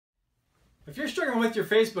If you're struggling with your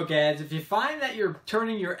Facebook ads, if you find that you're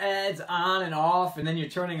turning your ads on and off and then you're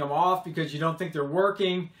turning them off because you don't think they're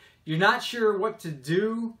working, you're not sure what to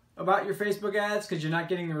do about your Facebook ads because you're not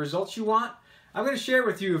getting the results you want, I'm going to share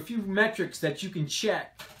with you a few metrics that you can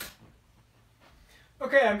check.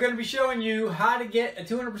 Okay, I'm going to be showing you how to get a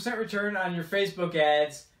 200% return on your Facebook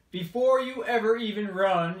ads before you ever even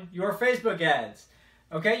run your Facebook ads.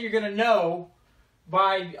 Okay, you're going to know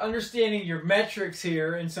by understanding your metrics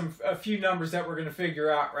here and a few numbers that we're going to figure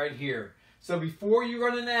out right here. So before you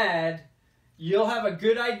run an ad, you'll have a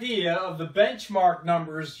good idea of the benchmark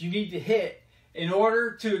numbers you need to hit in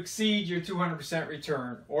order to exceed your 200%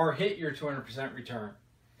 return or hit your 200% return.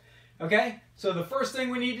 Okay, so the first thing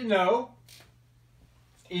we need to know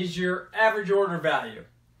is your average order value.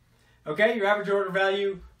 Okay, your average order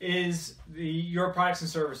value is your products and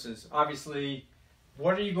services. Obviously,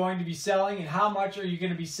 what are you going to be selling and how much are you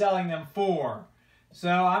going to be selling them for? So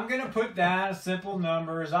I'm going to put down simple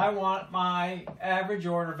numbers. I want my average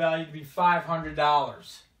order value to be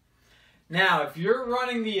 $500. Now, if you're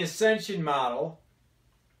running the Ascension model,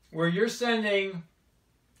 where you're sending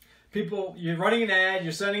people, you're running an ad,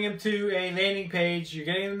 you're sending them to a landing page, you're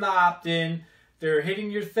getting them to opt in, they're hitting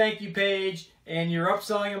your thank you page, and you're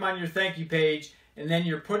upselling them on your thank you page, and then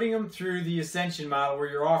you're putting them through the Ascension model where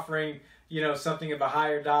you're offering, something of a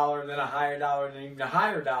higher dollar, and then a higher dollar, and then even a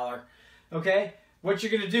higher dollar. Okay? What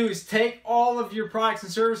you're going to do is take all of your products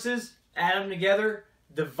and services, add them together,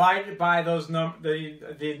 divide it by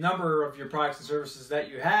the number of your products and services that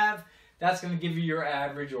you have. That's going to give you your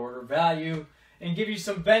average order value and give you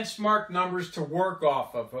some benchmark numbers to work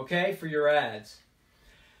off of, okay, for your ads.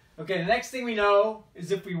 Okay, the next thing we know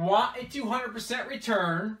is if we want a 200%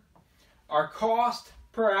 return, our cost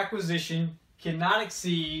per acquisition cannot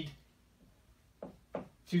exceed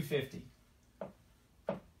 $2.50.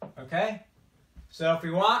 Okay?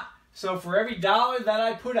 So for every dollar that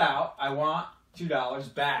I put out, I want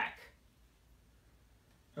 $2 back.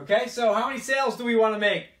 Okay, so how many sales do we want to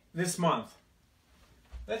make this month?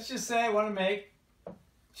 Let's just say I want to make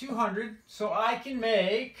 200, so I can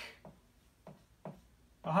make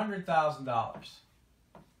 $100,000.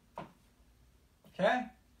 Okay,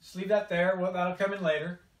 just leave that there. Well, that'll come in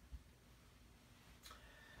later.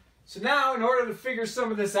 So now, in order to figure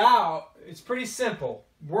some of this out, it's pretty simple.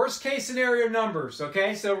 Worst case scenario numbers,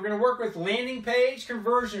 okay? So we're going to work with landing page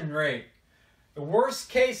conversion rate. The worst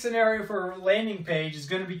case scenario for a landing page is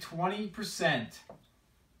going to be 20%.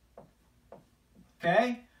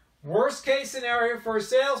 Okay? Worst case scenario for a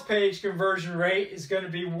sales page conversion rate is going to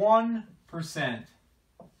be 1%.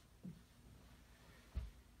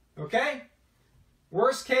 Okay?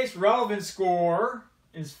 Worst case relevance score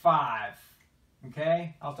is 5.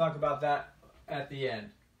 Okay? I'll talk about that at the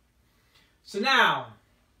end. So now,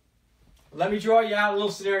 let me draw you out a little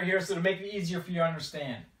scenario here so to make it easier for you to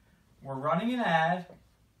understand. We're running an ad.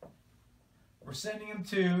 We're sending them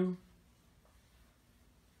to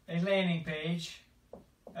a landing page,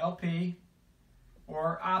 LP,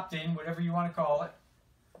 or opt-in, whatever you want to call it.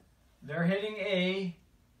 They're hitting a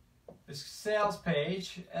sales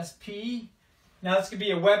page, SP. Now this could be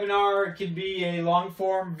a webinar, it could be a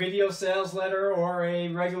long-form video sales letter, or a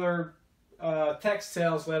regular text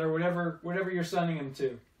sales letter, whatever you're sending them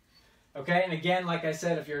to. Okay, and again, like I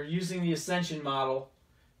said, if you're using the Ascension model,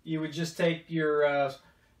 you would just take your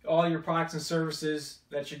all your products and services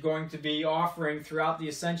that you're going to be offering throughout the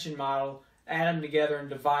Ascension model, add them together, and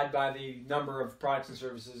divide by the number of products and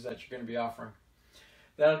services that you're going to be offering.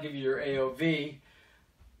 That'll give you your AOV.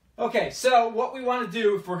 Okay, so what we want to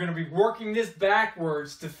do, if we're going to be working this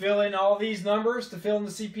backwards to fill in all these numbers, to fill in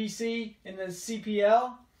the CPC and the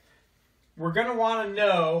CPL, we're going to want to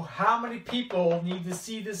know how many people need to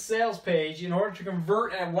see this sales page in order to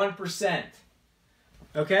convert at 1%.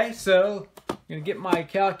 Okay, so I'm going to get my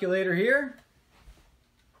calculator here.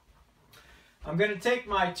 I'm going to take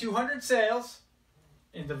my 200 sales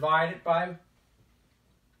and divide it by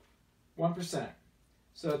 1%.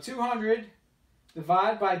 So 200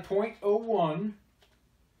 divided by 0.01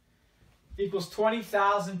 equals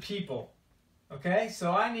 20,000 people. Okay,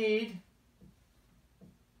 so I need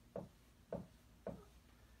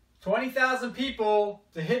 20,000 people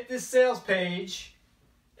to hit this sales page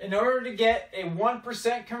in order to get a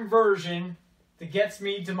 1% conversion that gets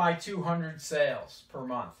me to my 200 sales per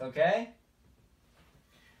month, okay?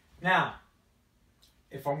 Now,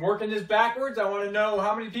 if I'm working this backwards, I want to know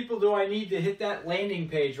how many people do I need to hit that landing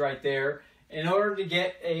page right there in order to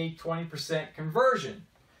get a 20% conversion.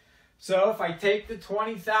 So if I take the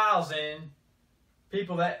 20,000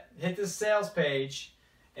 people that hit this sales page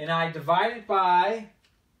and I divide it by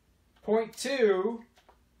 0.2,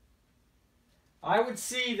 I would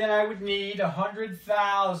see that I would need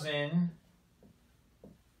 100,000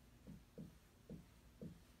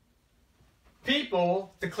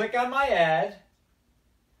 people to click on my ad,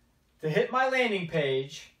 to hit my landing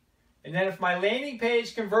page, and then if my landing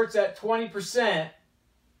page converts at 20%,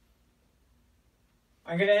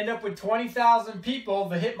 I'm going to end up with 20,000 people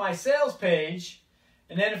to hit my sales page,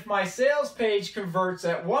 and then if my sales page converts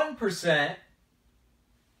at 1%,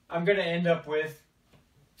 I'm going to end up with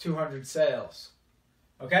 200 sales.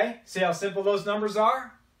 Okay? See how simple those numbers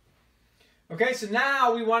are? Okay, so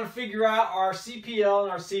now we want to figure out our CPL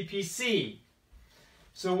and our CPC.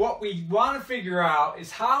 So what we want to figure out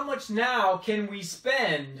is how much now can we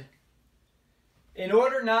spend in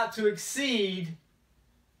order not to exceed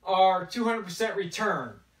our 200%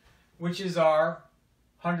 return, which is our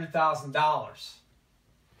 $100,000.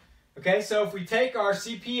 Okay, so if we take our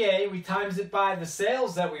CPA, we times it by the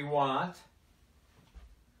sales that we want,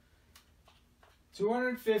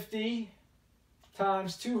 250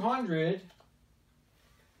 times 200,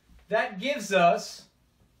 that gives us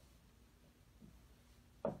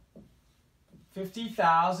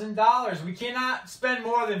 $50,000. We cannot spend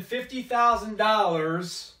more than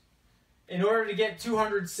 $50,000 in order to get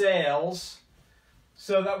 200 sales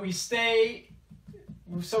so that we stay,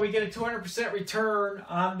 so we get a 200% return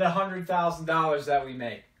on the $100,000 that we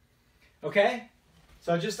make. Okay?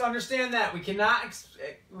 So just understand that we cannot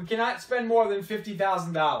spend more than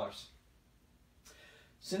 $50,000.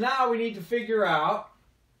 So now we need to figure out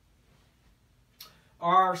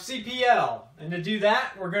our CPL, and to do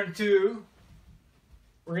that, we're going to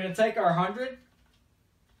take our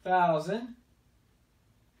 100,000.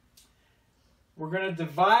 We're going to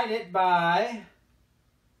divide it by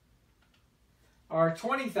our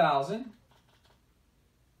 20,000,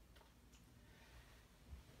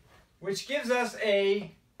 which gives us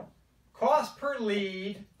a cost per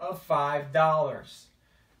lead of $5.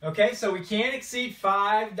 Okay, so we can't exceed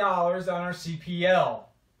 $5 on our CPL.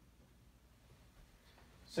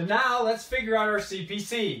 So now let's figure out our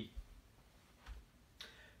CPC.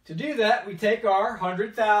 To do that, we take our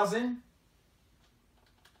 100,000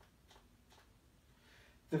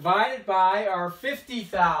 divided by our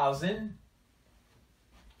 50,000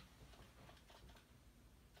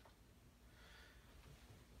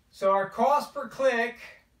 so our cost per click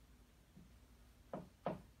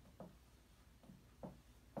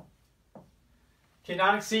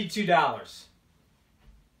cannot exceed $2.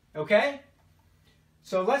 Okay?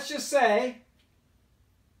 So let's just say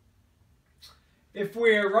if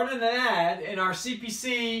we're running an ad and our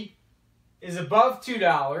CPC is above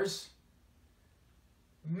 $2,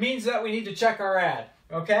 means that we need to check our ad.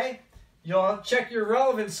 Okay? You'll check your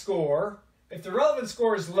relevance score. If the relevance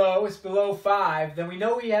score is low, it's below 5, then we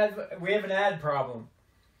know we have an ad problem.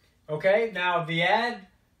 Okay? Now the ad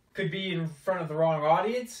could be in front of the wrong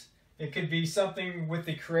audience. It could be something with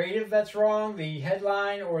the creative that's wrong, the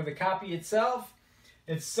headline or the copy itself.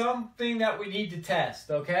 It's something that we need to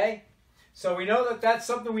test, okay? So we know that that's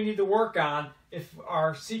something we need to work on if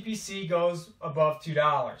our CPC goes above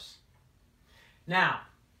 $2. Now,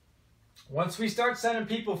 once we start sending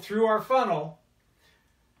people through our funnel,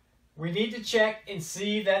 we need to check and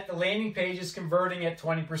see that the landing page is converting at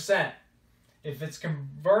 20%. If it's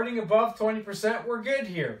converting above 20%, we're good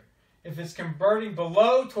here. If it's converting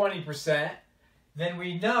below 20%, then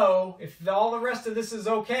we know if all the rest of this is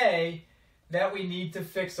okay, that we need to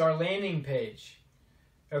fix our landing page.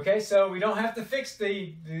 Okay, so we don't have to fix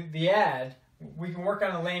the ad. We can work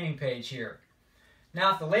on the landing page here.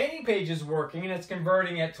 Now, if the landing page is working and it's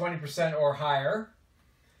converting at 20% or higher,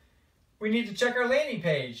 we need to check our landing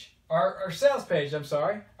page, our sales page,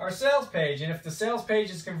 our sales page. And if the sales page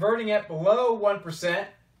is converting at below 1%,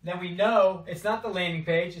 then we know it's not the landing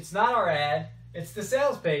page, it's not our ad, it's the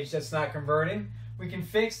sales page that's not converting. We can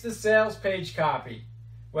fix the sales page copy,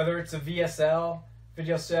 whether it's a VSL,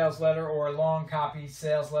 video sales letter, or a long copy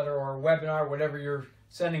sales letter, or a webinar, whatever you're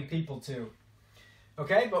sending people to.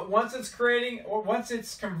 Okay, but once it's converting at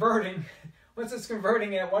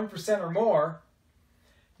 1% or more,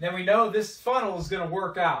 then we know this funnel is going to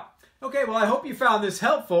work out. Okay, well, I hope you found this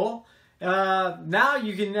helpful. Now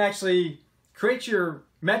you can actually create your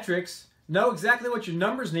metrics, know exactly what your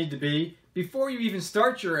numbers need to be before you even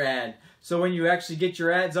start your ad. So when you actually get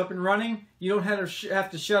your ads up and running, you don't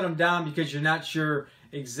have to shut them down because you're not sure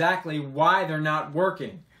exactly why they're not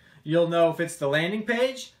working. You'll know if it's the landing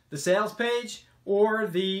page, the sales page, or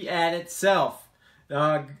the ad itself.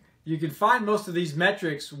 You can find most of these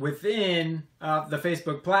metrics within the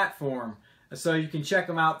Facebook platform. So you can check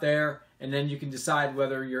them out there, and then you can decide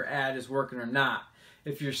whether your ad is working or not.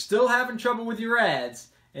 If you're still having trouble with your ads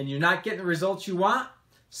and you're not getting the results you want,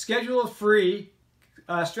 schedule a free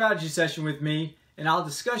strategy session with me, and I'll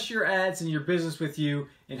discuss your ads and your business with you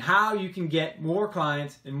and how you can get more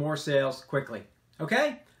clients and more sales quickly.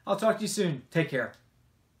 Okay? I'll talk to you soon. Take care.